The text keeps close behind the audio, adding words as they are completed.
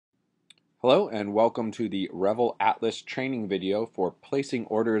Hello and welcome to the Revel Atlas training video for placing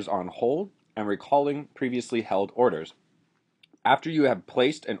orders on hold and recalling previously held orders. After you have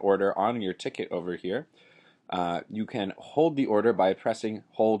placed an order on your ticket over here, you can hold the order by pressing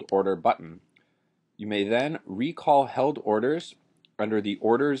Hold Order button. You may then recall held orders under the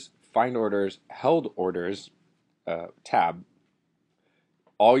Orders, Find Orders, Held Orders tab.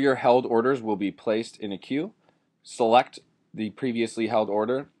 All your held orders will be placed in a queue. Select the previously held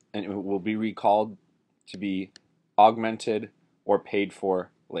order and it will be recalled to be augmented or paid for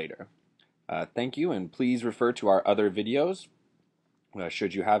later. Thank you, and please refer to our other videos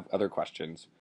should you have other questions.